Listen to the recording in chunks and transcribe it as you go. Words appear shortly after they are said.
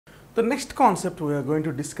The next concept we are going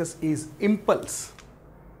to discuss is impulse.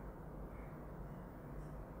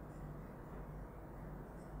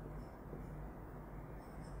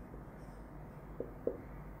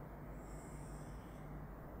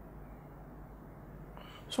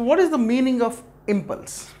 So what is the meaning of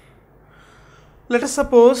impulse? Let us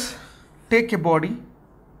suppose take a body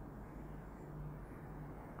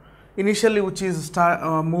initially which is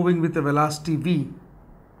moving with a velocity v,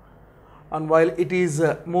 and while it is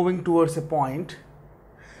moving towards a point,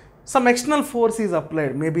 some external force is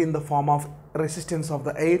applied, maybe in the form of resistance of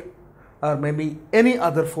the air or maybe any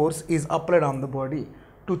other force is applied on the body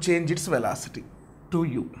to change its velocity to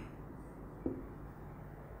u.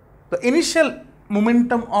 The initial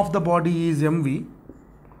momentum of the body is mv.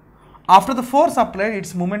 After the force applied,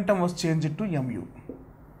 its momentum was changed to mu.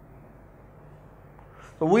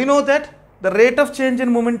 So we know that the rate of change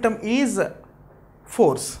in momentum is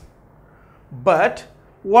force. But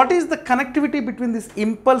what is the connectivity between this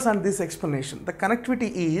impulse and this explanation? The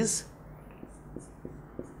connectivity is,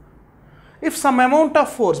 if some amount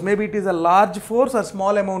of force, maybe it is a large force or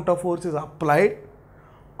small amount of force is applied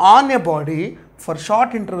on a body for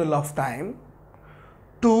short interval of time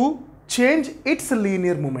to change its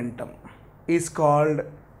linear momentum, is called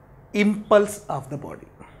impulse of the body.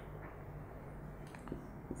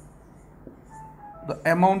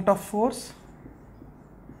 The amount of force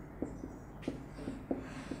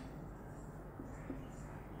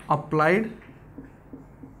applied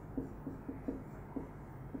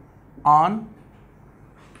on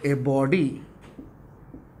a body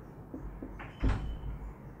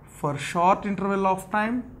for short interval of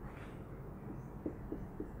time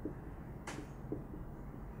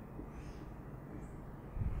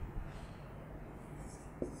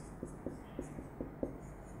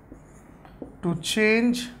to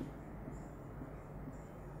change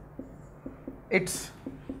its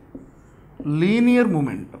linear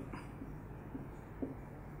momentum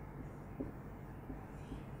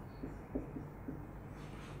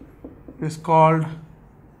is called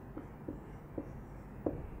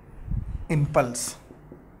impulse.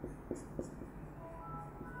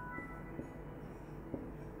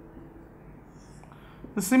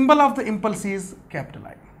 The symbol of the impulse is capital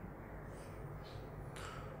I.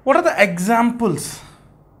 What are the examples?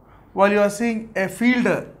 While you are seeing a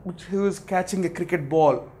fielder who is catching a cricket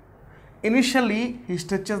ball, initially he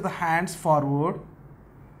stretches the hands forward,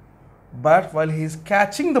 but while he is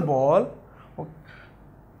catching the ball,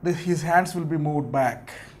 his hands will be moved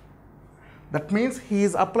back. That means he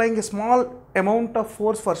is applying a small amount of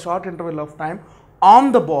force for short interval of time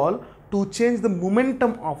on the ball to change the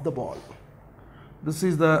momentum of the ball. This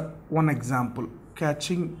is the one example,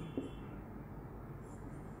 catching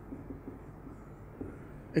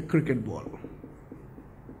a cricket ball.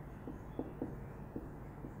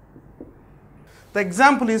 The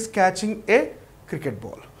example is catching a cricket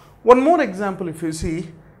ball. One more example, if you see,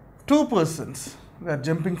 two persons, they are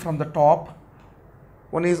jumping from the top.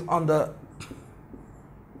 One is on the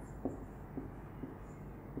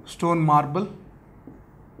stone marble,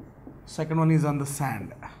 second one is on the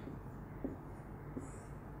sand.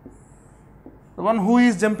 The one who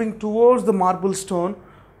is jumping towards the marble stone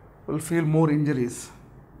will feel more injuries.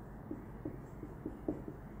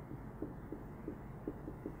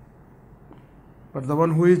 But the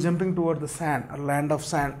one who is jumping toward the sand or land of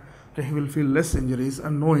sand, he will feel less injuries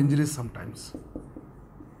and no injuries sometimes.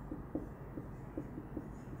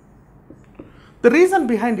 The reason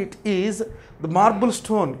behind it is the marble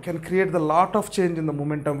stone can create a lot of change in the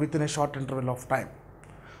momentum within a short interval of time.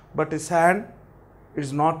 But a sand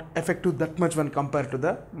is not effective that much when compared to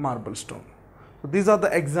the marble stone. So these are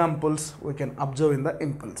the examples we can observe in the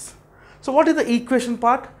impulse. So what is the equation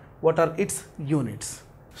part? What are its units?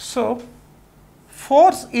 So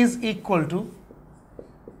force is equal to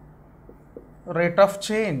rate of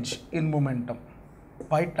change in momentum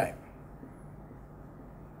by time.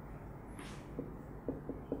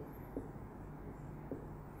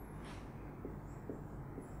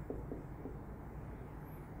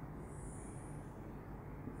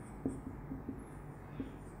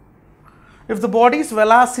 If the body's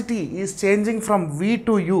velocity is changing from v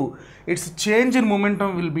to u, its change in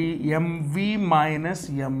momentum will be mv minus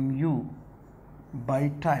mu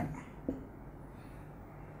by time.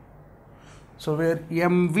 So where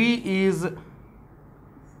mv is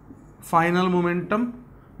final momentum,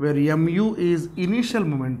 where mu is initial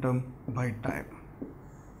momentum by time.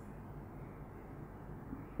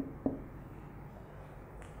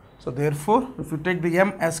 So therefore, if you take the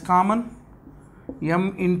m as common,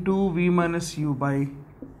 m into v minus u by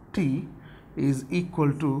t is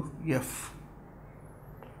equal to f.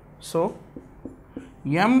 So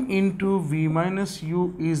m into v minus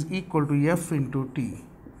u is equal to f into t.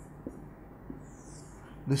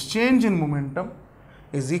 This change in momentum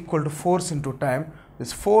is equal to force into time.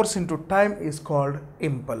 This force into time is called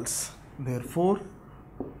impulse. Therefore,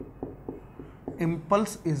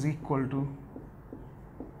 impulse is equal to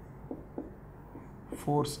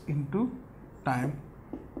force into time,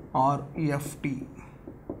 or eft.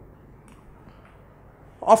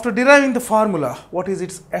 After deriving the formula, what is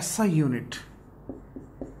its SI unit?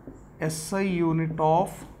 SI unit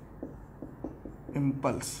of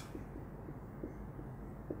impulse,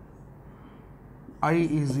 I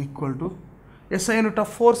is equal to, SI unit of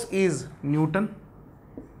force is Newton,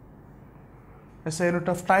 SI unit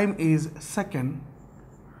of time is second,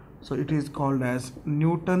 so it is called as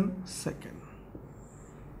Newton second.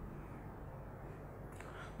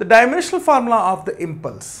 The dimensional formula of the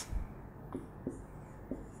impulse.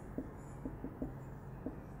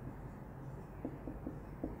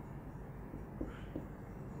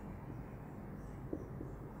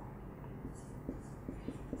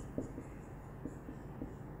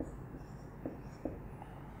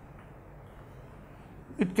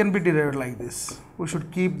 It can be derived like this. We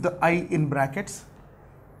should keep the I in brackets.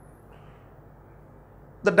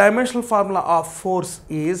 The dimensional formula of force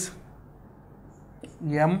is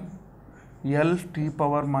m L t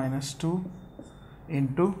power minus 2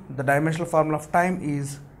 into the dimensional formula of time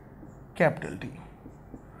is capital T.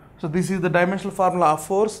 So this is the dimensional formula of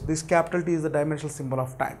force. This capital T is the dimensional symbol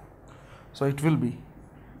of time. So it will be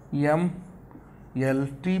m L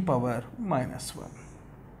t power minus 1.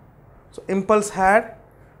 So impulse had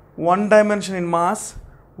one dimension in mass,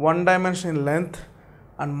 one dimension in length,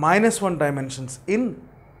 and minus one dimensions in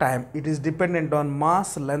time. It is dependent on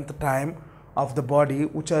mass, length, time of the body,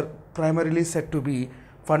 which are primarily said to be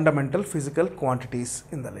fundamental physical quantities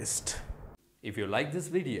in the list. If you like this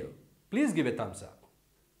video, please give a thumbs up.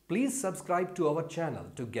 Please subscribe to our channel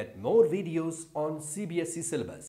to get more videos on CBSE syllabus.